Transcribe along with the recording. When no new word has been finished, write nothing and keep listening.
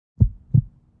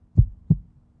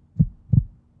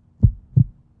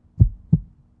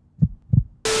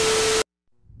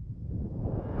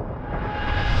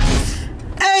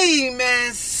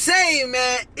Hey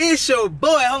man, it's your boy.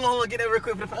 Hold on, get that real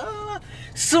quick.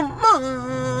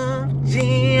 Simone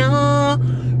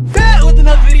back with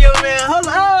another video, man. Hold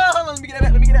on, let me get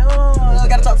that back. I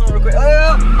gotta talk to him real quick.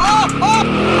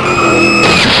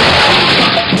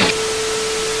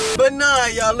 But nah,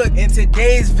 y'all, look, in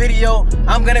today's video,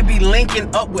 I'm gonna be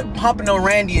linking up with Poppin' on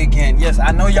Randy again. Yes,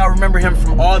 I know y'all remember him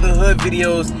from all the hood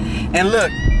videos. And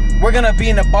look, we're gonna be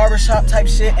in a barbershop type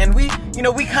shit, and we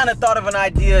kind of thought of an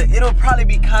idea. It'll probably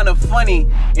be kind of funny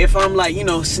if I'm like,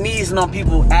 sneezing on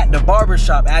people at the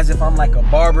barbershop as if I'm like a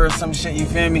barber or some shit, you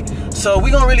feel me? So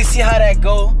we gonna really see how that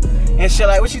go and shit.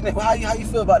 Like, what you think? How you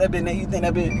feel about that bit, Nate? You think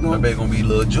that bit gonna be a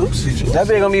little juicy? That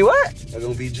bit gonna be what? That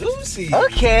gonna be juicy.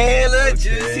 Okay, little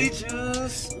juicy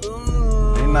juice.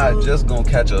 Ooh. They not just gonna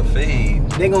catch a fade.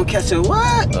 They gonna catch a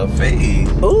what? A fade.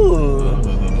 Ooh.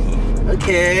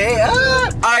 Okay.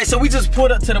 Alright, so we just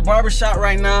pulled up to the barbershop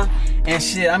right now. And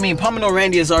shit, I mean, Poppin' on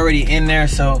Randy is already in there.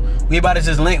 So we about to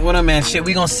just link with him and shit.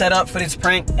 We gonna set up for this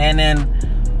prank. And then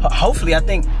hopefully, I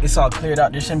think it's all cleared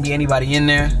out. There shouldn't be anybody in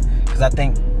there. Because I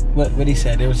think, what he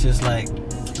said, it was just like...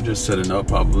 Just setting up,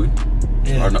 probably.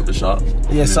 Yeah. Starting up the shop.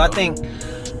 Yeah, so I think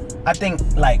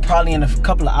like probably in a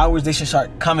couple of hours, they should start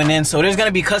coming in. So there's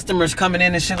gonna be customers coming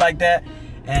in and shit like that.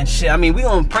 And shit, I mean, we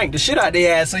gonna prank the shit out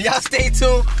their ass. So y'all stay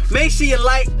tuned. Make sure you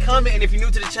like, comment, and if you're new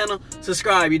to the channel,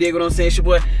 subscribe. You dig what I'm saying? It's your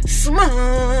boy,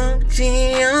 Simone.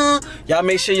 Y'all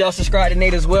make sure y'all subscribe to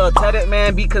Nate as well. Tell that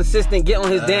man, be consistent, get on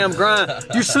his damn grind.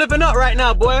 You slipping up right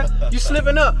now, boy. You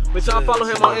slipping up. But y'all follow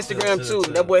him on Instagram too.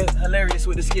 That boy hilarious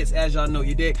with the skits, as y'all know,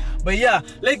 you dig? But yeah,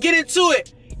 let's get into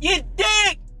it. You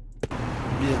dig?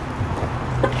 Yeah.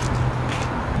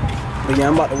 But yeah,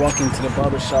 I'm about to walk into the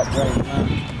barbershop right now.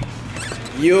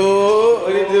 Yo,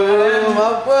 what you doing, my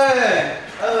boy?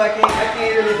 Oh, I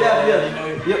can't really tell you.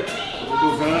 Yep. What you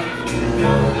doing, son?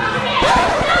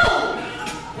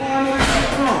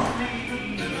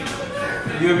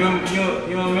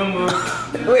 You remember?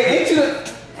 Wait, ain't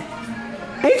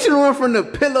you the one from the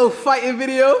pillow fighting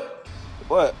video?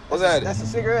 What? What's that? That's a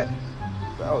cigarette.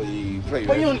 Oh, you play.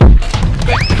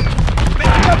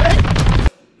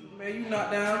 Man, you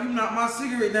knocked my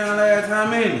cigarette down last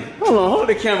time, ain't it? Hold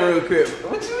the camera real quick.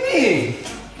 What you mean?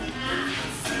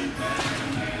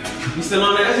 You still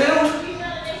on that? That's him?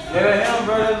 Yeah, that's him,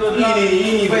 bro. That little dog. He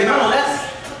ain't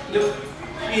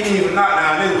even knock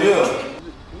down this bill.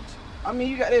 I mean,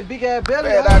 you got that big ass belly.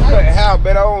 Man, I cut how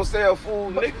better I don't sell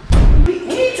food, nigga. He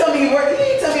ain't tell me he worked. He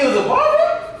ain't tell me he was a barber.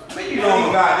 Man, you know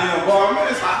you goddamn bar,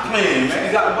 man. Stop playing, man.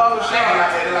 You got the barber shop.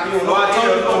 I told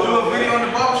you to go do a video on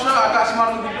the barber shop. I got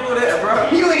somebody who can do that,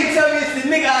 bro. You ain't tell me it's the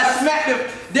nigga I smacked the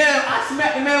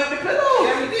man with the pillow.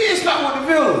 Yeah, we did stop with the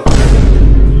pillow.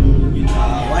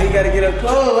 Why you gotta get up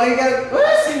close? Why you gotta...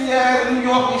 Listen, yeah, New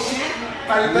York and shit.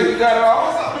 How you think you got it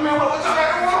all? What's up, man? What you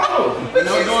got going on? You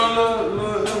know, doing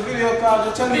a little video call.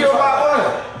 Just telling you about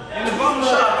what? In the barber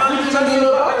shop, bro. You just telling you a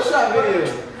little barber shop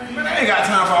video. Man, I ain't got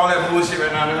time for all that bullshit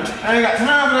right now, man. I ain't got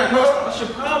time for that, bro. What's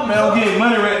your problem, man? I'm getting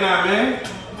money right now, man.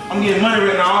 I'm getting money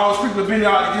right now. I always quick with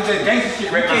video out to get that gangster shit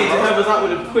right now. You can't just help us out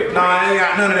with a quick. Nah, I ain't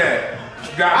got none of that.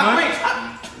 You got money?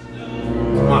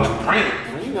 I'm on a prank.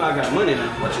 Man, you know I got money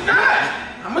now. What you got?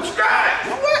 How much you got?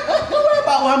 Don't worry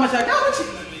about how much I got.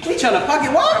 We trying to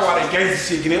pocket watch? All that gangster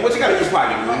shit get in. What you got in your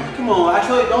pocket, man? Come on, I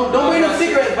told you, don't bring no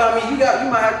cigarettes by me. You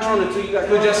might have corona too. You got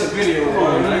just a video. Come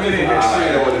on, man.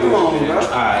 Come on, bro.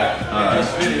 Alright.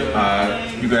 Just a video.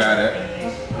 Alright. You got that.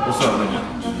 What's up, nigga?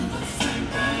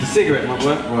 The cigarette, my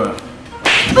boy. What?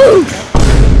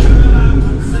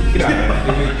 Get out,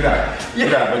 man.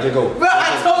 Get out, bro. Just go. Bro,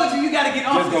 I told you gotta get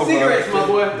off the cigarettes, my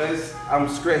boy. I'm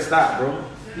stressed out, bro.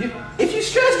 If you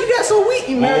stressed, you got so weak.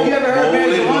 You ever heard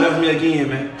Mary She don't left me again,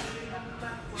 man.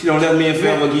 She don't left me in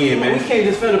forever again, man. We can't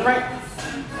just film a prank.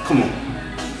 Come on.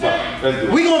 Fuck. Let's do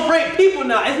it. We gonna prank people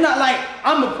now. It's not like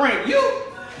I'm gonna prank you.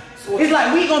 It's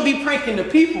like we gonna be pranking the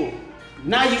people.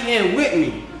 Now you in with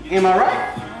me. Am I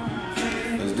right?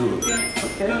 Let's do it.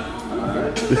 Okay.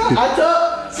 I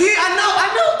told. See, I know.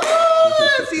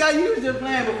 Oh, see, I used your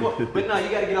plan before. But no, you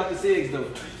gotta get off the cigs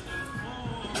though.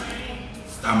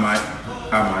 I might.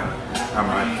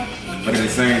 But at the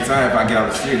same time, if I get out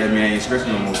of the city, that mean I ain't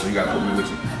stressing no more. So you gotta put me with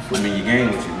you. Put me in your game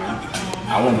with you, man. I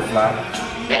want to fly.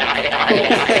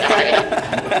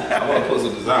 I want to put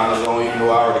some designers on, even though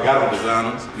I already got on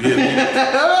designers. You hear me?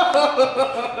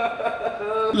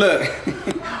 Look,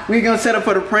 we gonna set up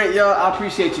for the prank, y'all. I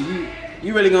appreciate you.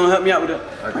 You really gonna help me out with that?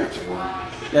 I got you, boy.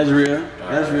 That's real.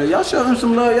 That's real. Y'all show him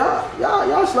some love.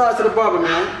 Y'all slide to the barber,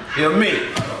 man. Hear me.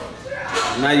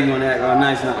 Now you gonna act all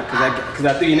nice now, cause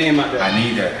I threw your name out there. I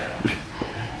need that.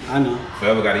 I know.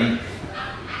 Forever gotta eat.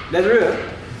 That's real.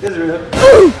 That's real.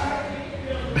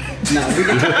 Nah, we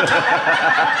got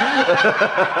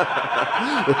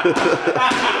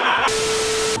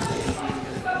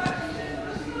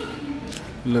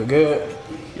Look good.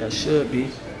 yeah, should be.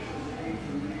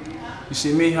 You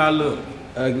see me? How I look?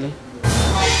 Ugly.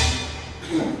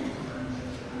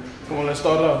 Come on, let's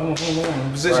start off. Come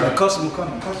on. Position. Right. The customer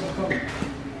coming. Customer coming.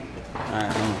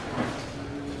 Alright, hold on.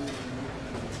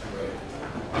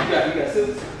 You got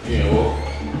scissors? Yeah, well.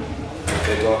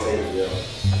 Take off tape, yeah.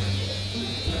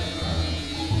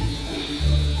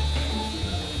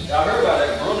 Y'all heard about that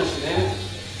Corona shit, ain't it?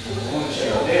 Corona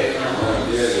shit.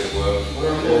 Yeah, well.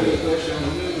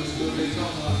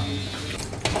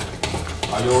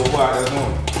 Are you over what? That's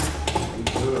on.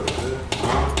 Good.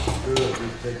 Huh? Good.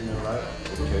 Just taking it right.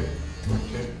 Okay.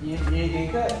 You ain't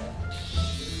getting cut.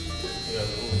 Yeah,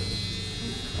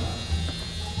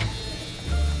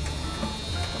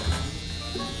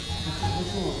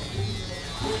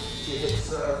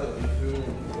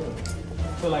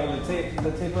 Feel like a little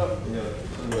tape up? yeah.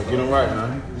 Get them right,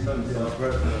 man.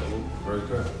 Very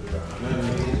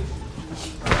good.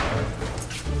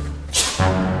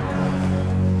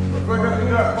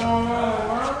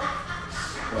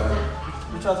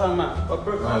 What y'all talking about? What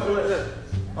brick like that?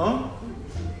 Huh?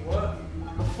 What?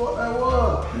 The fuck that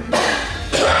was?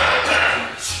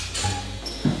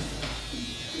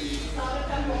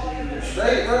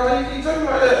 Straight, bro. Why you keep talking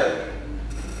about that?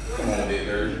 Come on, big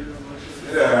dirty.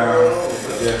 Yeah.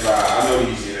 Yes, I know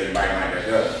you see that bike like that.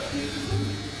 Yeah.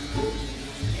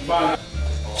 Bye.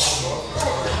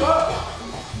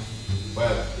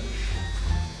 Well,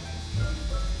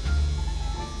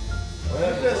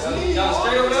 Y'all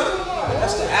straight over there?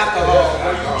 That's the alcohol.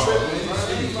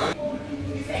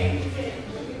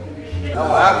 No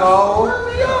alcohol.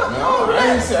 No, I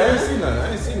ain't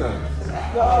see nothing.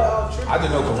 I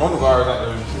didn't know coronavirus out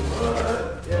there.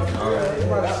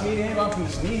 Everybody sneeze, I'm finna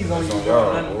sneeze on you.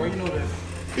 y'all. Where you know that?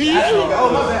 Oh,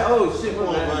 my bad. Oh, shit, my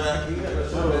bad.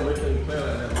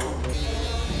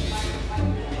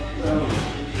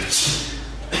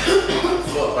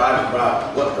 fuck, bro.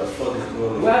 What the fuck is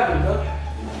going on? What happened, bro?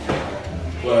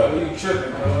 What? You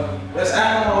tripping, bro? That's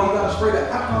alcohol. You gotta spray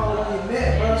that alcohol on your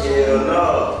neck, bro. Hell no.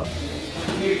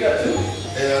 You need to cut too.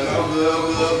 Hell no.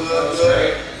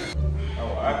 Good.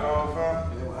 Oh, alcohol fire?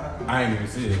 I ain't even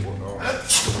see it.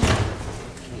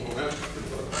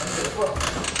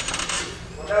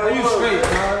 Are you straight,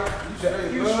 bro?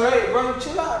 You straight, bro.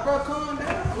 Chill out, bro. Calm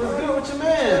down. What's good with your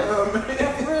man? For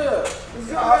real. What's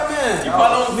good, man? You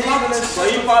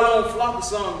probably on flop or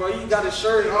something, bro. You got his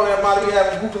shirt on. Everybody be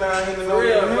having hookah down here in the For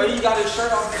real, bro. You got his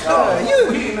shirt off.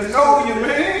 You getting to know you,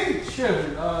 man.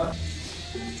 Tripping,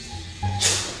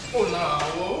 Oh, nah,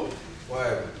 whoa.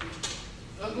 What?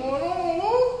 What's going on,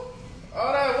 whoa?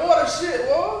 All that water shit,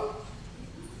 whoa.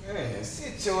 Man,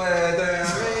 sit your ass down,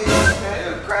 man.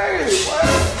 You're crazy, what?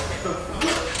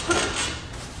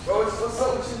 Bro, what's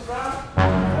up with you, bro?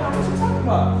 What you talking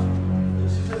about? You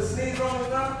just sneeze on me,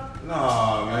 bro?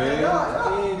 Nah, man. You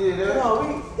ain't did that. No,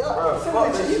 you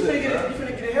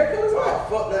finna get a haircut or what?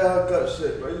 Fuck that haircut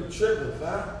shit, bro. You tripping,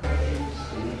 fam.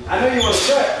 I know you want to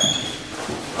cut.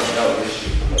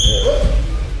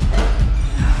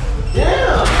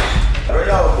 Yeah.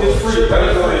 It's free.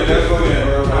 Let's go in,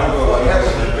 bro.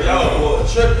 Y'all boy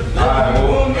tripping. All right,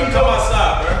 boy. Come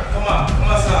outside, bro. Come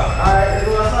outside. Alright, let's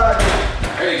go outside.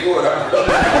 Hey, go out.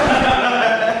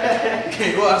 You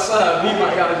can't go outside. We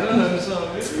might got a gun or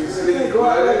something. You can't go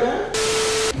out like that.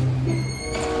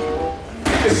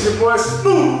 It's your boy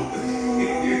Snoop.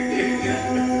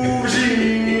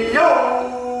 Yo.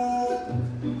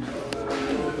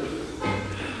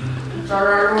 All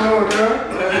right, going on, girl?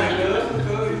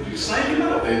 You singing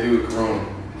up? They do Corona.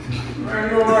 Man,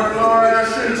 you know what? All that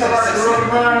shit. You talk about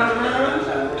coronavirus,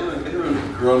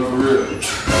 man. Corona for real.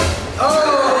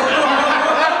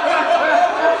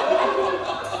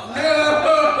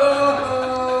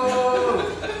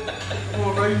 Come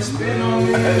on, bro. You spitting on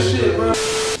me and shit, bro.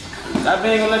 That bitch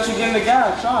ain't gonna let you get in the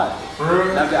guy. Try it. For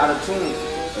real? That bitch out of tune.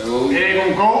 It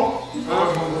ain't gonna go. It's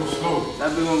gonna go slow. That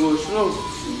bitch gonna go slow.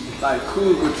 Like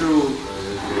cruise control.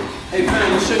 Hey,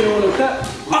 man, you sure you want to cut?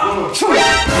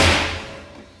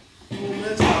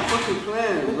 That's my fucking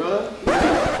plan, bro.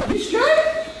 You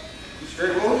straight? You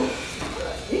straight, boy?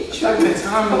 I've been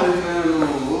time with this man, bro.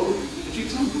 What you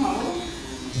talking about, bro?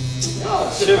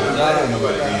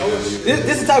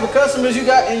 This the type of customers you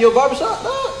got in your barbershop,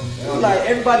 dog? Like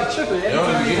everybody tripping. Every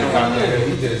time you come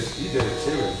in. He just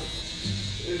chilling.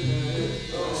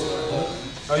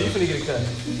 Oh, you finna get a cut.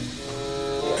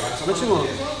 What you want?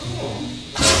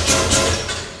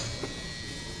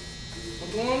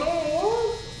 What's going on,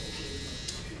 whoa?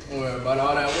 Don't worry about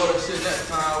all that water shit that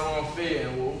time I won't fit,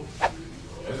 whoa.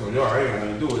 It's told you I ain't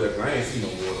gonna do with that, cause I ain't seen no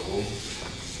water, bro.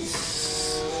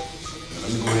 Let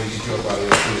me go ahead and get you up out of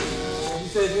here, too. You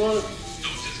said you wanted?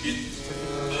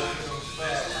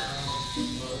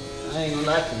 I ain't gonna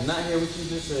lie, I cannot hear what you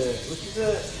just said. What you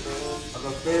said? I'm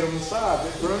gonna fade on the side,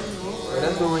 big bro.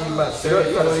 That's the one you about to say.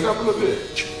 You gotta stop a little bit.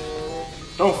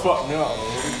 Don't fuck me up,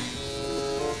 man.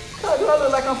 Do I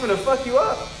look like I'm finna fuck you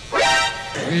up?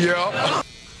 Yeah.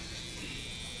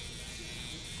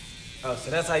 Oh,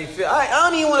 so that's how you feel. I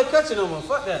don't even want to cut you no more.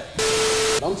 Fuck that.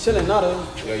 I'm chilling now though.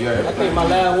 Yeah. I think my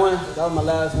last one. That was my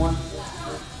last one.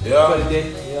 Yeah. For the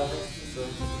day. Yeah. So.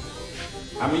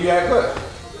 How many you had cut?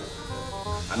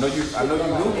 I know you do.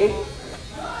 8.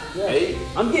 Yeah. 8?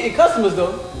 I'm getting customers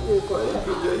though. You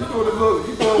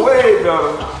doing way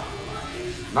better.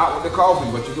 Not with the coffee,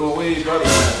 but you're doing way better.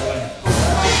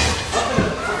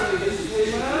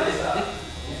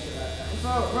 What's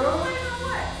up, bro?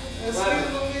 That's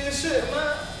sleeping on me and shit,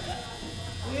 man.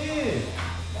 Yeah.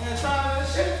 Man, trying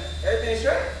this shit. Everything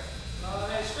straight? No,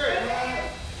 it ain't straight,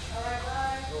 man.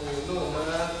 No,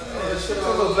 man. Shit,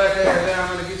 I'm gonna back ass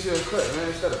down and get you a cut, man,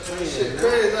 instead of playing. Shit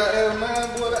crazy out there,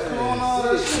 man. Boy, that come on all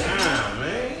that shit. Damn,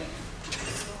 man.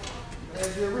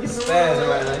 He's spazzing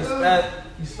right now.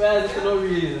 He's spazzing for no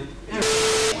reason.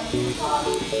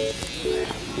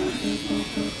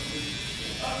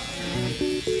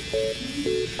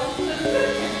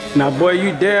 Now, boy,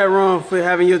 you dead wrong for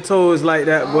having your toes like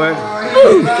that, boy.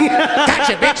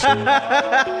 Gotcha, bitch.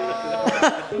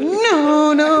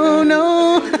 No.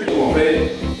 Come on,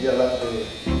 baby. Yeah, that's it.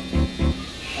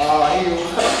 Oh,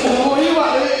 he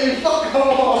about to hit me. Fuck on.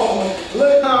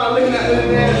 Look how I'm looking at this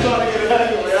man trying to get it out of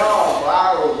me. Oh,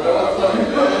 viral, bro.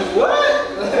 What?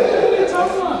 What are you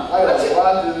talking about? I gotta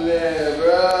watch this man,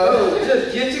 bro. Just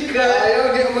get your cut. Hey,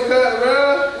 y'all get him a cut, bro.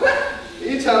 What?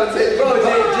 He trying to take Bro,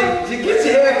 just get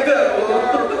your hair cut, bro.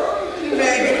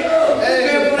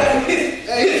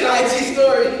 Hey, IG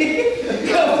story. He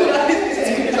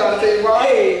trying to take my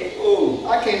Hey,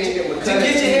 I can't even get my cut. just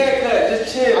get your hair cut.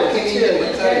 Just chill. I can't even get my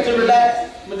cut. Just relax.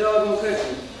 My dog gonna cut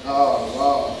you. Oh,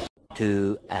 wow.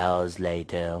 2 hours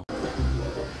later.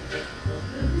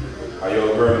 How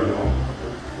your girl doing?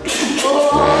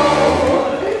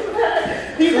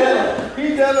 He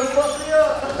done to fuck me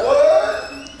up. What?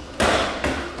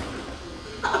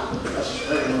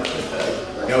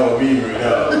 That would be me right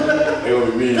now. That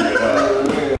would be me right now.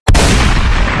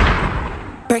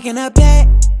 Breaking up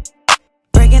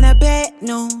bad,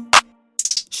 no.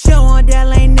 Show on that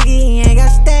lame nigga, he ain't got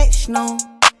stacks, no.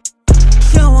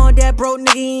 Show on that broke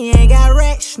nigga, he ain't got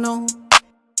racks, no.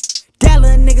 That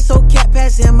little nigga so cat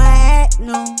pass in my hat,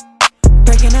 no.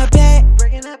 Breaking up bad,